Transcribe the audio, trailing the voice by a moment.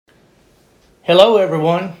Hello,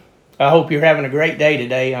 everyone. I hope you're having a great day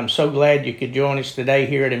today. I'm so glad you could join us today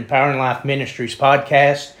here at Empowering Life Ministries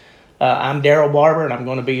podcast. I'm Daryl Barber, and I'm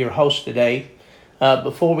going to be your host today.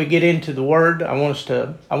 Before we get into the Word, I want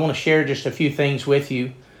to share just a few things with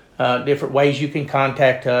you. Different ways you can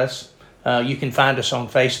contact us. You can find us on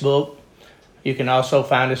Facebook. You can also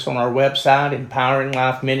find us on our website,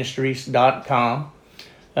 empoweringlifeministries.com.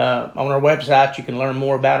 On our website, you can learn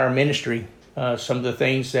more about our ministry, some of the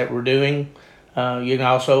things that we're doing. You can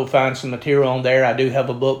also find some material on there. I do have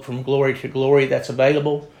a book, From Glory to Glory, that's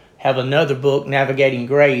available. Have another book, Navigating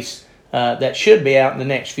Grace, that should be out in the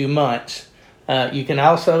next few months. You can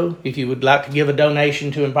also, if you would like to give a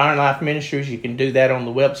donation to Empowering Life Ministries, you can do that on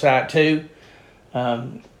the website too.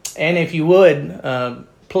 And if you would,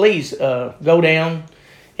 please go down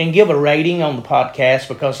and give a rating on the podcast,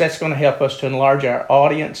 because that's going to help us to enlarge our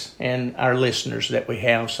audience and our listeners that we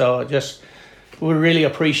have. So we really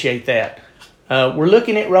appreciate that. We're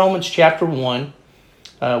looking at Romans chapter 1.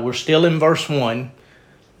 We're still in verse 1.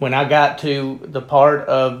 When I got to the part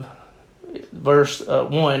of verse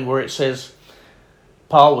 1 where it says,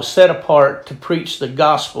 Paul was set apart to preach the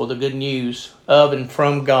gospel, the good news of and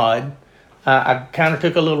from God. I kind of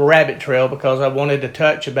took a little rabbit trail because I wanted to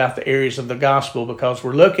touch about the areas of the gospel, because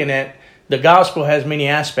we're looking at the gospel has many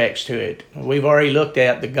aspects to it. We've already looked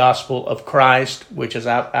at the gospel of Christ, which is,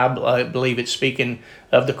 I believe it's speaking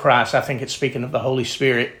of the Christ. I think it's speaking of the Holy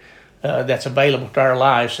Spirit that's available to our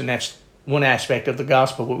lives, and that's one aspect of the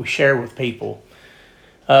gospel that we share with people.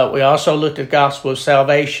 We also looked at the gospel of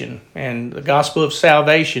salvation, and the gospel of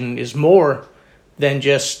salvation is more than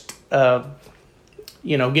just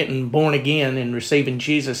getting born again and receiving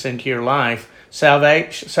Jesus into your life.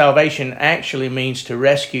 Salvation actually means to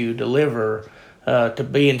rescue, deliver, to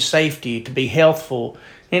be in safety, to be healthful.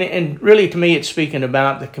 And really, to me, it's speaking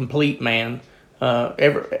about the complete man,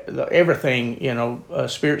 everything,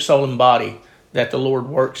 spirit, soul, and body that the Lord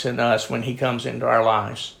works in us when He comes into our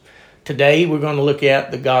lives. Today, we're going to look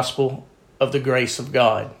at the gospel of the grace of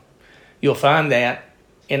God. You'll find that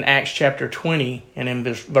in Acts chapter 20 and in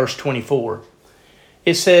verse 24.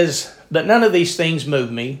 It says, "But none of these things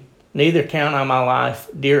move me, neither count I my life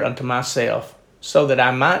dear unto myself, so that I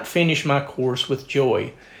might finish my course with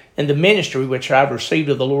joy in the ministry which I have received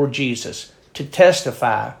of the Lord Jesus, to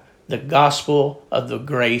testify the gospel of the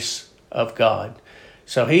grace of God."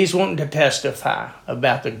 So he's wanting to testify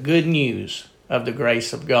about the good news of the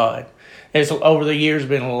grace of God. There's over the years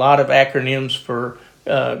been a lot of acronyms for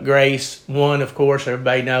grace. One, of course,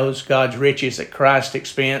 everybody knows, God's riches at Christ's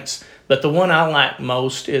expense. But the one I like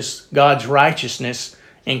most is God's righteousness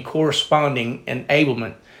and corresponding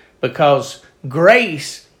enablement, because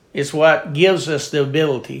grace is what gives us the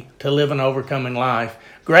ability to live an overcoming life.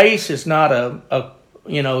 Grace is not a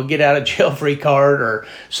get out of jail free card or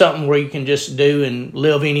something where you can just do and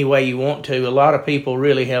live any way you want to. A lot of people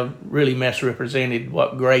really have misrepresented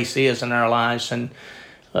what grace is in our lives, and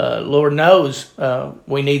Lord knows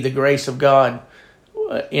we need the grace of God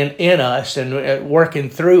in us and working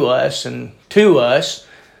through us and to us,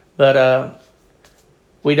 but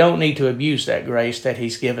we don't need to abuse that grace that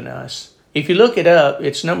He's given us. If you look it up,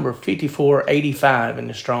 it's number 5485 in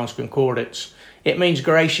the Strong's Concordance. It means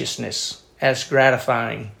graciousness as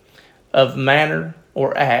gratifying, of manner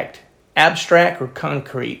or act, abstract or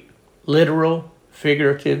concrete, literal,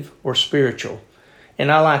 figurative, or spiritual.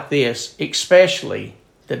 And I like this, especially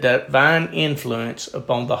the divine influence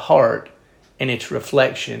upon the heart and its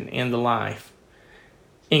reflection in the life,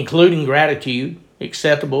 including gratitude,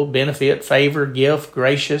 acceptable, benefit, favor, gift,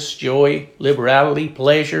 gracious, joy, liberality,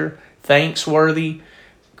 pleasure, thanksworthy.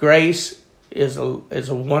 Grace is a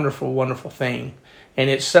wonderful, wonderful thing.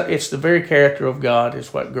 And it's the very character of God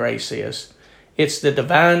is what grace is. It's the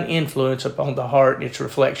divine influence upon the heart and its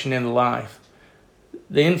reflection in the life.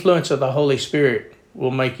 The influence of the Holy Spirit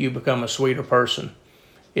will make you become a sweeter person.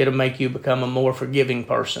 It'll make you become a more forgiving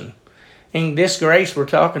person. And this grace we're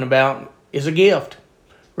talking about is a gift.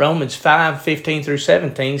 Romans 5:15 through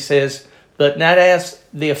 17 says, "But not as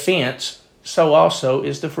the offense, so also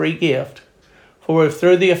is the free gift. For if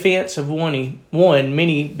through the offense of one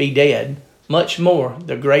many be dead, much more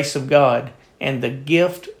the grace of God and the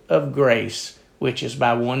gift of grace, which is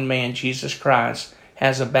by one man, Jesus Christ,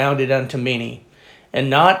 has abounded unto many. And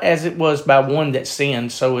not as it was by one that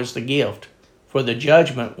sinned, so is the gift. For the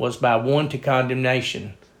judgment was by one to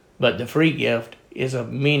condemnation, but the free gift is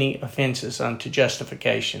of many offenses unto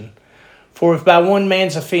justification. For if by one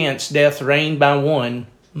man's offense death reigned by one,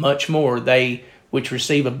 much more they which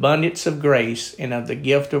receive abundance of grace and of the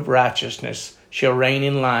gift of righteousness shall reign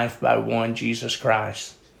in life by one Jesus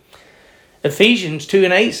Christ." Ephesians 2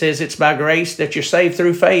 and 8 says it's by grace that you're saved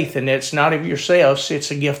through faith, and it's not of yourselves, it's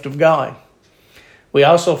a gift of God. We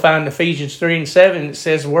also find Ephesians 3 and 7, it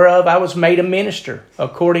says, whereof I was made a minister,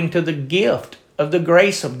 according to the gift of the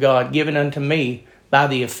grace of God given unto me by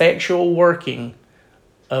the effectual working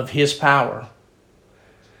of his power.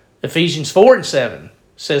 Ephesians 4 and 7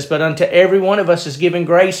 says, but unto every one of us is given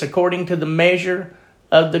grace according to the measure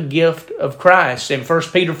of the gift of Christ. And 1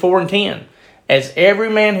 Peter 4 and 10, as every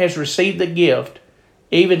man has received the gift,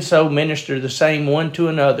 even so minister the same one to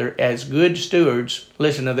another as good stewards,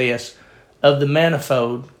 listen to this, of the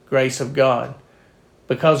manifold grace of God.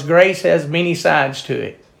 Because grace has many sides to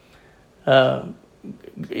it.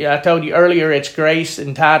 I told you earlier, it's grace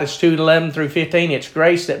in Titus 2:11 through 15. It's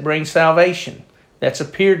grace that brings salvation, that's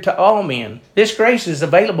appeared to all men. This grace is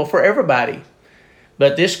available for everybody.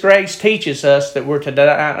 But this grace teaches us that we're to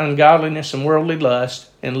deny ungodliness and worldly lust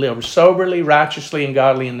and live soberly, righteously, and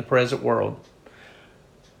godly in the present world.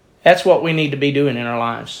 That's what we need to be doing in our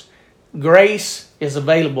lives. Grace is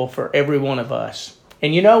available for every one of us.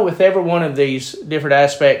 And you know, with every one of these different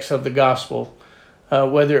aspects of the gospel,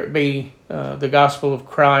 whether it be the gospel of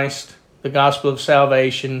Christ, the gospel of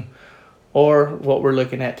salvation, or what we're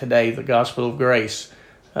looking at today, the gospel of grace,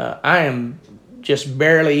 I am just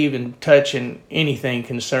barely even touching anything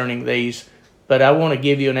concerning these, but I want to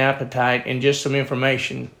give you an appetite and just some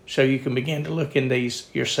information so you can begin to look in these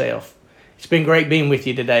yourself. It's been great being with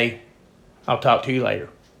you today. I'll talk to you later.